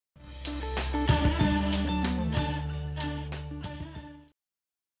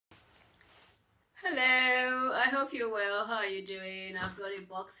hope you're well. How are you doing? I've got a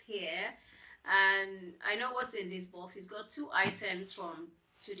box here, and I know what's in this box. It's got 2 items from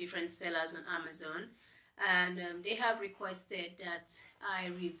 2 different sellers on Amazon, and they have requested that I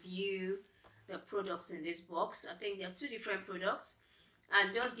review the products in this box. I think there are 2 different products,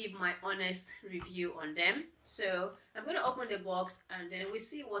 and just give my honest review on them. So I'm going to open the box, and then we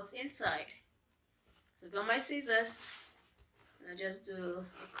see what's inside. So I've got my scissors, and I just do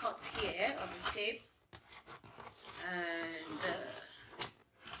a cut here of the tape. And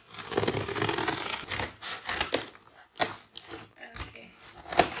okay,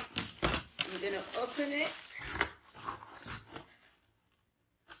 I'm gonna open it.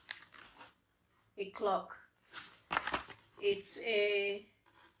 A clock. It's a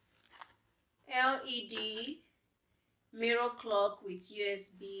LED mirror clock with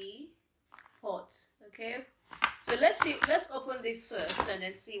USB port. Okay, so let's open this first and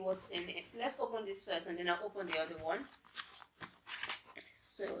then see what's in it. Let's open this first and then I'll open the other one.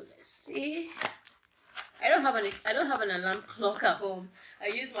 So let's see. I don't have an alarm clock at home. I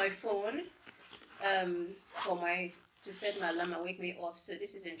use my phone to set my alarm and wake me up. So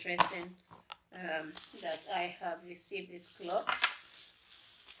this is interesting that I have received this clock.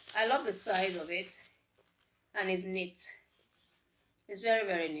 I love the size of it, and it's neat. It's very,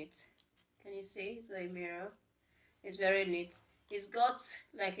 very neat. Can you see? It's a mirror. It's very neat. It's got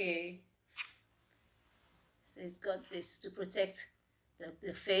like it's got this to protect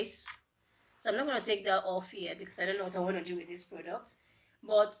the face. So I'm not going to take that off here because I don't know what I want to do with this product.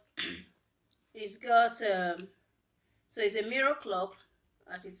 But it's got, so it's a mirror clock,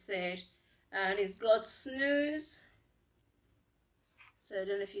 as it said, and it's got snooze. So I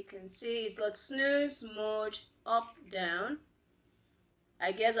don't know if you can see. It's got snooze mode, up, down.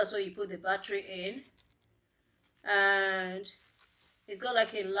 I guess that's where you put the battery in. And it's got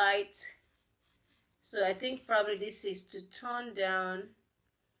like a light. So I think probably this is to turn down.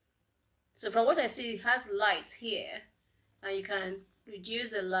 So from what I see, it has lights here, and you can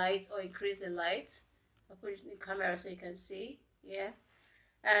reduce the light or increase the light. I'll put it in the camera so you can see. Yeah,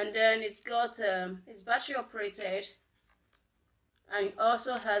 and then it's got it's battery operated, and it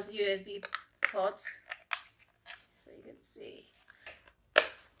also has USB ports, so you can see.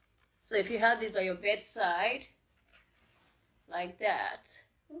 So if you have this by your bedside, like that,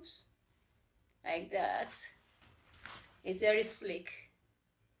 oops, like that, it's very slick.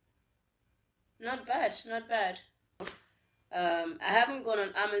 Not bad, not bad. I haven't gone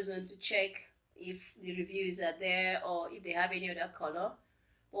on Amazon to check if the reviews are there or if they have any other color.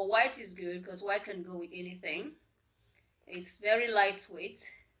 But white is good because white can go with anything. It's very lightweight,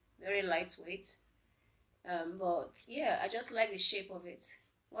 very lightweight. But yeah, I just like the shape of it.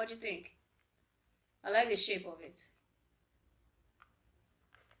 What do you think? I like the shape of it.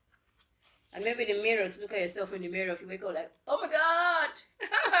 And maybe the mirror, to look at yourself in the mirror if you wake up like, oh my God!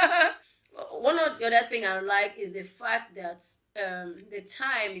 One of the other thing I like is the fact that the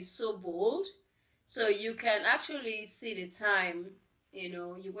time is so bold. So you can actually see the time. You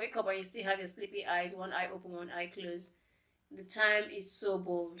know, you wake up and you still have your sleepy eyes, one eye open, one eye closed. The time is so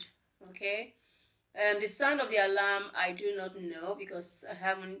bold. Okay. The sound of the alarm, I do not know because I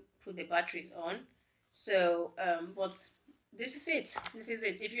haven't put the batteries on. So, but this is it. This is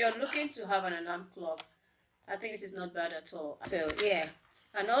it. If you are looking to have an alarm clock, I think this is not bad at all. So, yeah.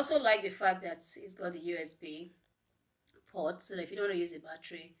 And also like the fact that it's got the USB port, so that if you don't want to use the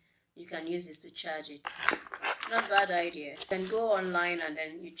battery, you can use this to charge it. Not bad idea. You can go online and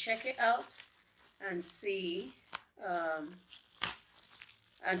then you check it out and see,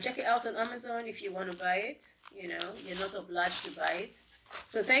 and check it out on Amazon if you want to buy it. You know, you're not obliged to buy it.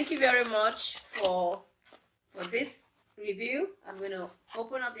 So thank you very much for this review. I'm going to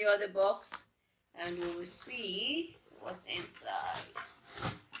open up the other box and we will see what's inside.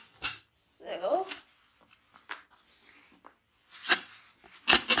 So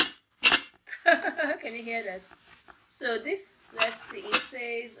can you hear that? So this, let's see, it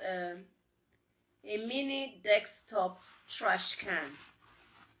says a mini desktop trash can.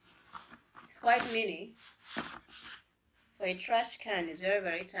 It's quite mini. For a trash can, it's very,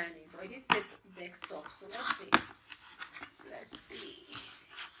 very tiny, but it did say desktop. So let's see. Let's see.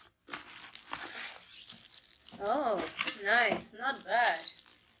 Oh, nice, not bad.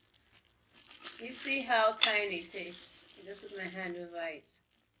 You see how tiny it is. I just put my hand over it.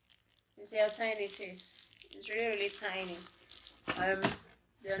 You see how tiny it is. It's really, really tiny.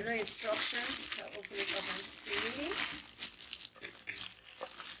 There are no instructions. I'll open it up and see.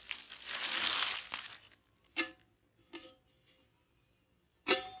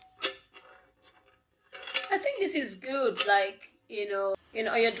 I think this is good. Like, you know,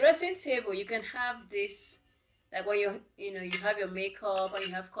 on your dressing table, you can have this Like when you have your makeup and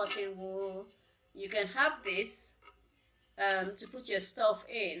you have cotton wool, you can have this to put your stuff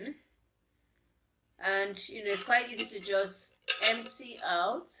in, and it's quite easy to just empty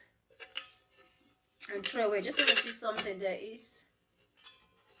out and throw away. Just want to see something there is.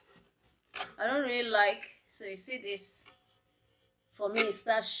 I don't really like, so you see this, for me it's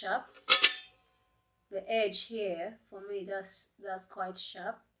that sharp. The edge here, for me, that's quite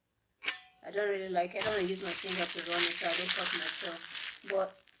sharp. I don't really like it. I don't want to use my finger to run it so I don't cut myself.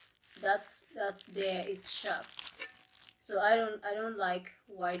 But that there is sharp. So I don't like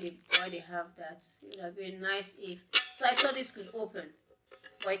why they have that. It would have been nice if, so I thought this could open,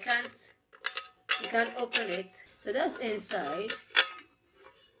 but you can't open it. So that's inside,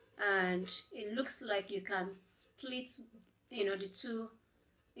 and it looks like you can split the two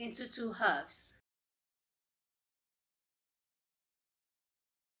into two halves.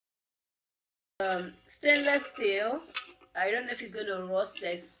 Stainless steel. I don't know if it's going to rust.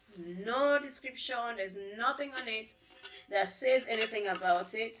 There's no description, there's nothing on it that says anything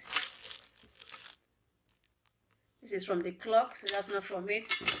about it. This is from the clock, so that's not from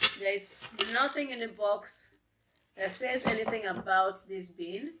it. There's nothing in the box that says anything about this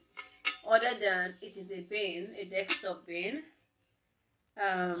bin, other than it is a bin, a desktop bin.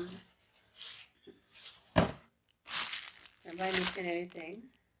 Am I missing anything?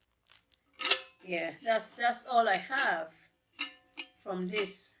 Yeah, that's all I have from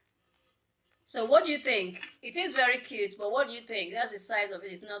this. So what do you think? It is very cute, but what do you think? That's the size of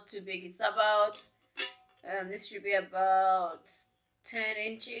it. It's not too big. It's about this should be about 10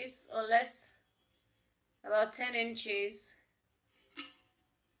 inches or less. About 10 inches.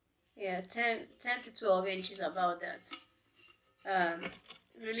 Yeah, 10 to 12 inches, about that.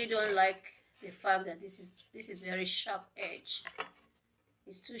 Really don't like the fact that this is very sharp edge.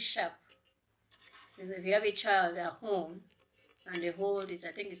 It's too sharp. Because if you have a child at home and they hold it,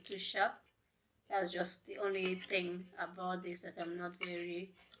 I think it's too sharp. That's just the only thing about this that I'm not very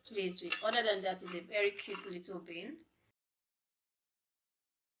pleased with. Other than that, it's a very cute little bin.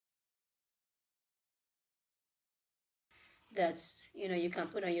 That's, you can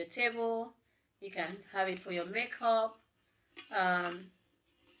put on your table. You can have it for your makeup.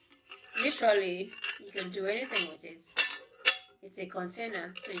 Literally, you can do anything with it. It's a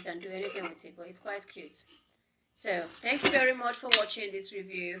container, so you can do anything with it, but it's quite cute. So thank you very much for watching this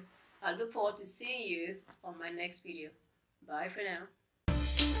review. I look forward to seeing you on my next video. Bye for now.